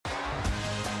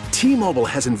T-Mobile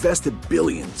has invested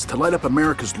billions to light up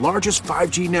America's largest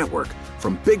 5G network,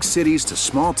 from big cities to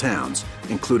small towns,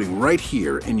 including right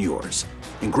here in yours.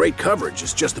 And great coverage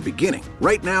is just the beginning.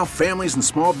 Right now, families and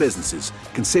small businesses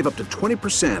can save up to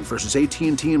 20% versus AT&T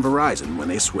and Verizon when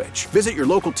they switch. Visit your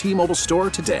local T-Mobile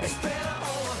store today.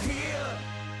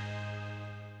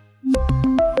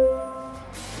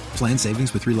 Plan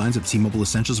savings with 3 lines of T-Mobile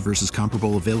Essentials versus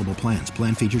comparable available plans.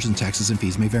 Plan features and taxes and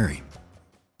fees may vary.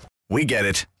 We get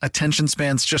it. Attention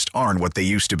spans just aren't what they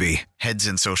used to be. Heads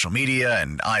in social media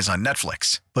and eyes on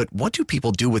Netflix. But what do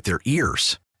people do with their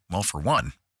ears? Well, for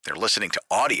one, they're listening to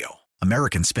audio.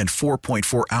 Americans spend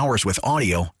 4.4 hours with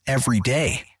audio every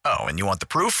day. Oh, and you want the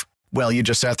proof? Well, you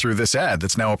just sat through this ad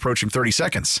that's now approaching 30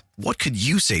 seconds. What could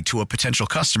you say to a potential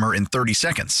customer in 30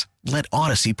 seconds? Let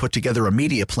Odyssey put together a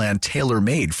media plan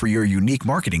tailor-made for your unique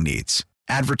marketing needs.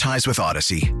 Advertise with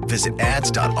Odyssey. Visit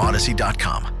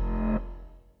ads.odyssey.com.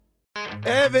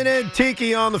 Evan and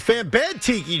Tiki on the Fan. Bad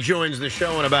Tiki joins the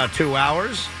show in about 2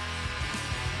 hours.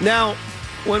 Now,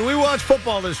 when we watch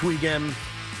football this weekend,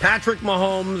 Patrick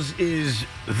Mahomes is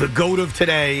the GOAT of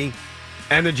today,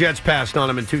 and the Jets passed on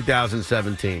him in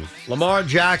 2017. Lamar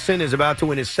Jackson is about to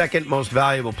win his second most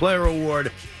valuable player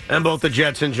award, and both the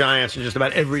Jets and Giants and just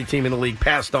about every team in the league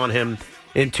passed on him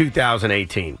in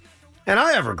 2018. And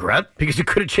I have regret, because it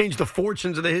could have changed the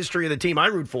fortunes of the history of the team I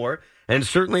root for, and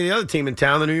certainly the other team in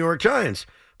town, the New York Giants.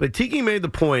 But Tiki made the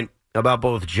point about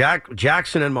both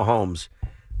Jackson and Mahomes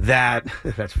that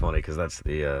that's funny because that's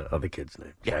the other kid's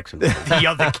name, Jackson. The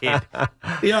other kid,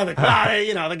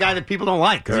 the guy that people don't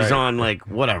like because he's on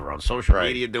whatever on social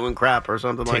media doing crap or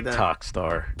something like that. TikTok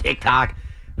star. TikTok.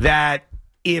 That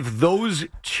if those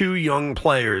two young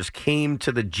players came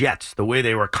to the Jets the way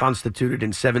they were constituted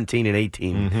in 17 and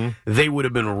 18, they would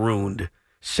have been ruined.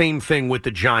 Same thing with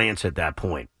the Giants at that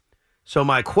point. So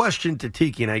my question to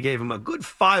Tiki, and I gave him a good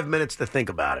 5 minutes to think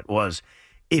about it, was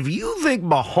if you think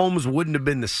Mahomes wouldn't have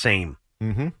been the same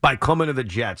by coming to the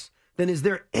Jets, then is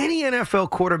there any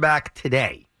NFL quarterback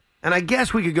today, and I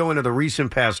guess we could go into the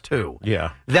recent past too,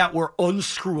 that were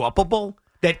unscrew-upable,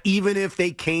 that even if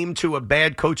they came to a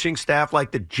bad coaching staff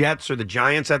like the Jets or the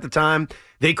Giants at the time,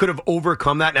 they could have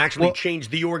overcome that and actually changed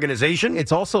the organization?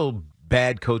 It's also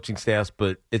bad coaching staffs,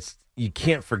 but you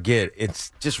can't forget,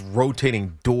 it's just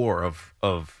rotating door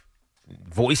of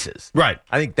voices. Right.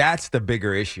 I think that's the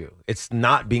bigger issue. It's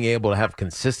not being able to have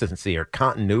consistency or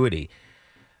continuity.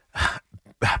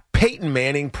 Peyton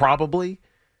Manning probably,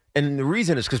 and the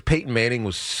reason is because Peyton Manning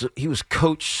was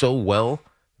coached so well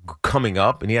coming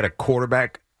up, and he had a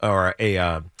quarterback or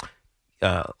a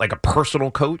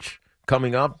personal coach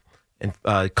coming up, and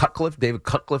David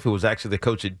Cutcliffe, who was actually the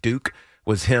coach at Duke,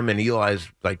 was him and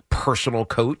Eli's personal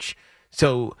coach.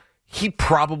 So he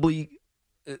probably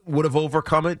would have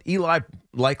overcome it. Eli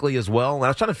likely as well. And I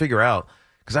was trying to figure out,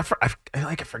 because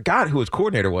I forgot who his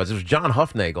coordinator was. It was John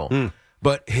Huffnagel.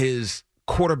 But his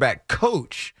quarterback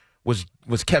coach was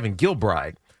Kevin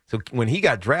Gilbride. So when he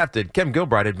got drafted, Kevin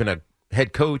Gilbride had been a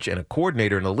head coach and a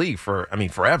coordinator in the league for,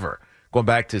 forever. Going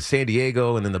back to San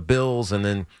Diego and then the Bills, and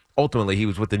then ultimately he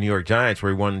was with the New York Giants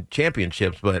where he won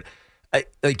championships. But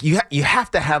you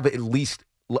have to have at least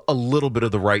a little bit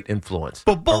of the right influence.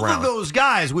 But both of those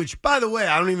guys, which, by the way,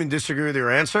 I don't even disagree with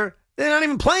your answer, they're not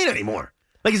even playing anymore.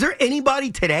 Is there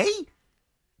anybody today?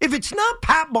 If it's not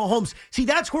Pat Mahomes, see,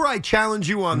 that's where I challenge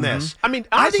you on this.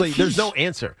 Honestly, there's no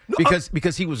answer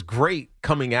because he was great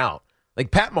coming out.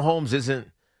 Pat Mahomes isn't,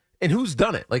 and who's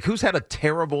done it? Who's had a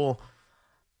terrible,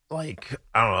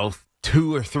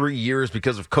 2 or 3 years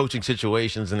because of coaching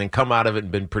situations and then come out of it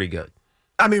and been pretty good?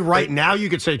 Right now you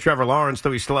could say Trevor Lawrence,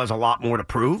 though he still has a lot more to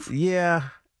prove. Yeah,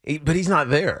 but he's not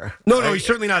there. No, he's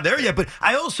certainly not there yet. But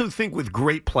I also think with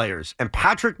great players, and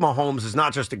Patrick Mahomes is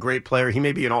not just a great player, he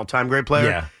may be an all-time great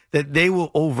player, that they will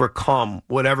overcome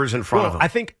whatever's in front of them. I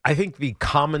think the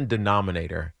common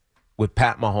denominator with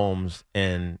Pat Mahomes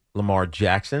and Lamar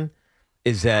Jackson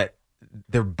is that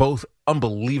they're both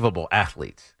unbelievable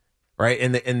athletes, right?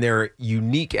 And they're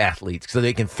unique athletes, so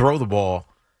they can throw the ball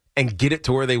and get it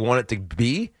to where they want it to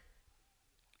be,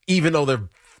 even though they're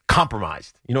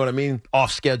compromised. You know what I mean?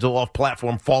 Off schedule, off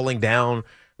platform, falling down,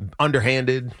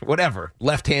 underhanded, whatever,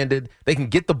 left-handed. They can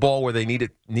get the ball where they need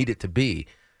it to be.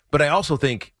 But I also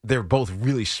think they're both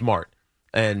really smart.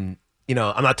 And,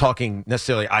 I'm not talking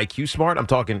necessarily IQ smart. I'm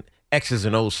talking X's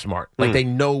and O's smart. They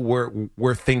know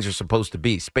where things are supposed to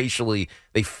be. Spatially,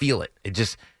 they feel it.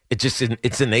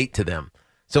 It's innate to them.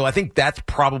 So I think that's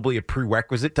probably a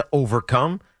prerequisite to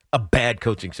overcome a bad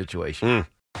coaching situation.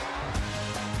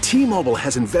 T-Mobile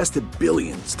has invested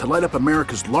billions to light up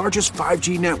America's largest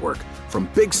 5G network, from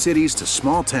big cities to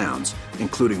small towns,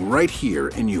 including right here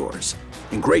in yours.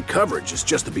 And great coverage is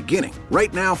just the beginning.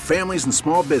 Right now, families and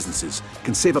small businesses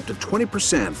can save up to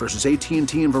 20% versus AT&T and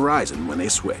Verizon when they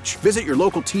switch. Visit your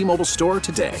local T-Mobile store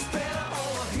today.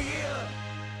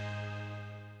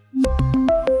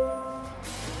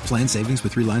 Plan savings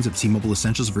with 3 lines of T-Mobile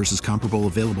Essentials versus comparable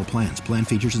available plans. Plan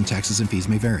features and taxes and fees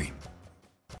may vary.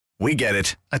 We get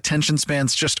it. Attention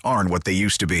spans just aren't what they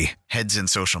used to be. Heads in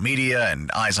social media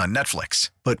and eyes on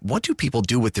Netflix. But what do people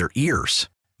do with their ears?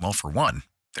 Well, for one,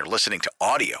 they're listening to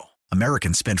audio.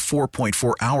 Americans spend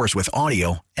 4.4 hours with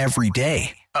audio every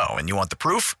day. Oh, and you want the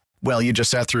proof? Well, you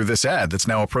just sat through this ad that's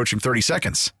now approaching 30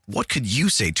 seconds. What could you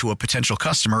say to a potential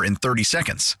customer in 30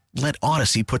 seconds? Let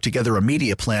Odyssey put together a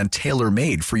media plan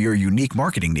tailor-made for your unique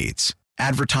marketing needs.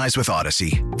 Advertise with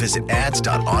Odyssey. Visit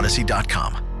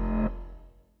ads.odyssey.com.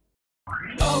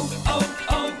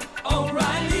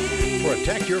 O'Reilly.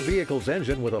 Protect your vehicle's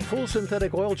engine with a full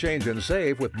synthetic oil change and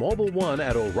save with Mobile One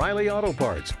at O'Reilly Auto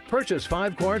Parts. Purchase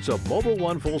 5 quarts of Mobile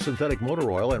One full synthetic motor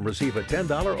oil and receive a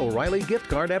 $10 O'Reilly gift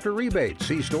card after rebate.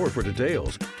 See store for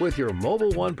details. With your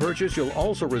Mobile One purchase, you'll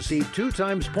also receive 2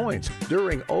 times points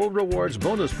during O Rewards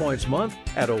Bonus Points Month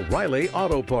at O'Reilly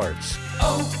Auto Parts.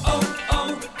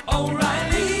 O'Reilly.